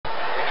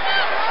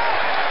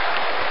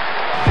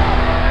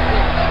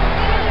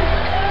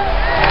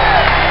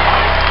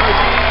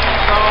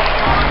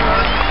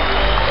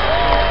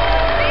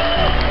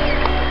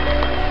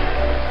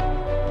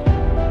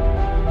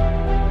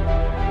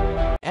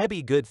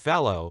Ebbie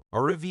Goodfellow, a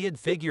revered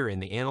figure in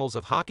the annals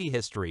of hockey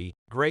history,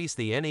 graced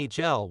the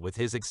NHL with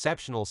his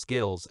exceptional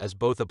skills as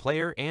both a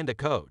player and a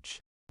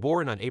coach.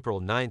 Born on April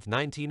 9,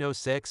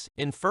 1906,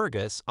 in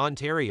Fergus,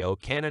 Ontario,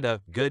 Canada,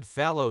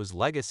 Goodfellow's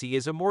legacy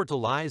is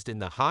immortalized in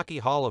the Hockey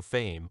Hall of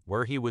Fame,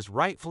 where he was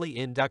rightfully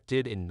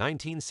inducted in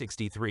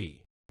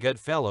 1963.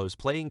 Goodfellow's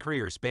playing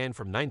career spanned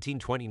from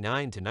 1929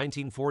 to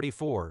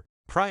 1944,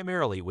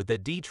 primarily with the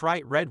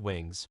Detroit Red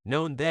Wings,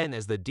 known then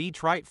as the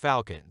Detroit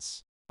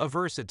Falcons. A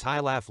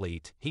versatile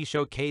athlete, he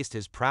showcased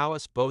his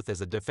prowess both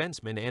as a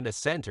defenseman and a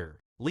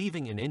center,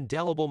 leaving an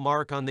indelible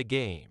mark on the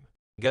game.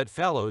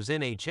 Goodfellow's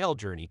NHL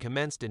journey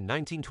commenced in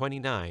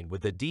 1929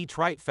 with the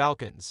Detroit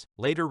Falcons,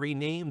 later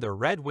renamed the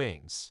Red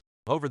Wings.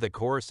 Over the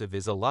course of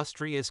his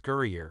illustrious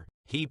career,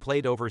 he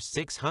played over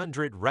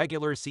 600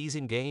 regular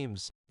season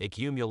games,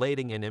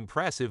 accumulating an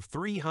impressive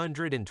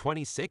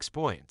 326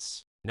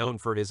 points. Known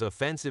for his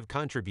offensive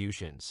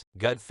contributions,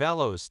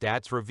 Goodfellow's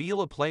stats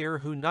reveal a player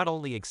who not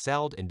only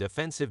excelled in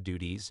defensive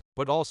duties,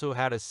 but also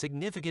had a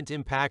significant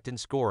impact in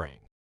scoring.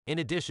 In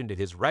addition to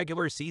his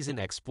regular season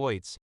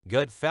exploits,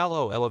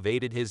 Goodfellow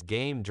elevated his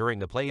game during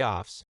the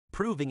playoffs,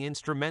 proving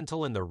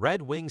instrumental in the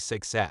Red Wings'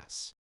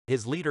 success.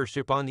 His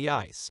leadership on the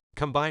ice,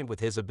 combined with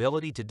his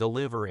ability to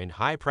deliver in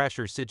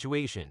high-pressure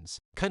situations,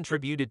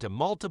 contributed to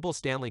multiple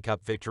Stanley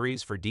Cup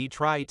victories for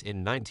Detroit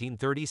in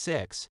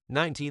 1936,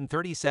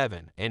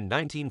 1937, and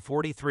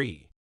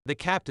 1943. The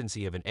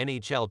captaincy of an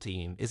NHL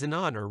team is an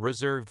honor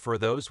reserved for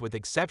those with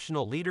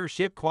exceptional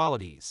leadership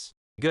qualities.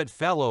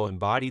 Goodfellow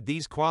embodied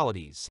these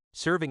qualities,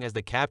 serving as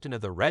the captain of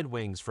the Red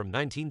Wings from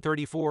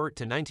 1934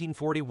 to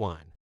 1941.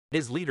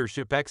 His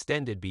leadership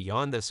extended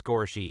beyond the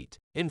scoresheet,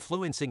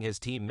 influencing his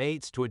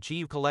teammates to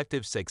achieve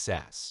collective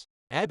success.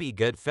 Ebbie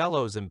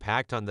Goodfellow's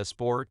impact on the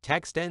sport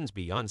extends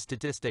beyond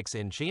statistics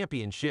and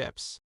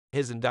championships.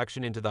 His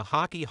induction into the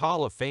Hockey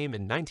Hall of Fame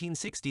in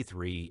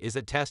 1963 is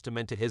a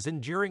testament to his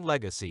enduring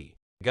legacy.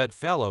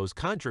 Goodfellow's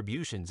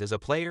contributions as a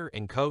player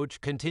and coach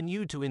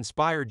continue to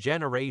inspire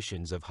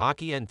generations of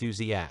hockey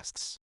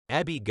enthusiasts.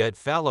 Ebbie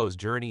Goodfellow's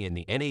journey in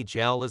the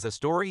NHL is a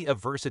story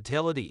of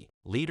versatility,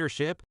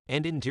 leadership,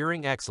 and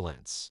enduring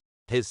excellence.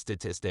 His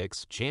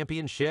statistics,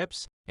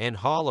 championships, and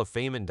Hall of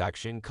Fame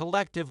induction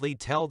collectively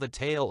tell the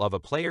tale of a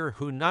player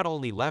who not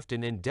only left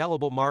an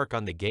indelible mark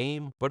on the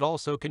game, but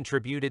also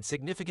contributed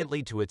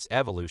significantly to its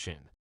evolution.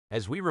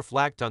 As we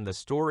reflect on the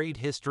storied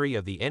history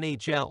of the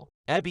NHL,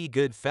 Ebbie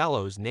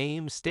Goodfellow's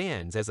name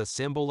stands as a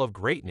symbol of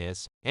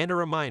greatness and a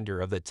reminder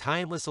of the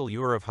timeless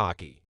allure of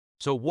hockey.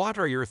 So what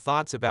are your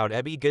thoughts about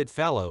Ebbie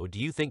Goodfellow? Do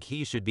you think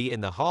he should be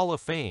in the Hall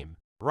of Fame?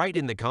 Write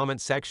in the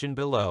comment section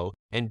below,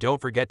 and don't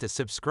forget to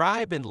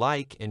subscribe and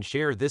like and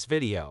share this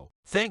video.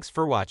 Thanks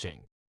for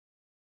watching.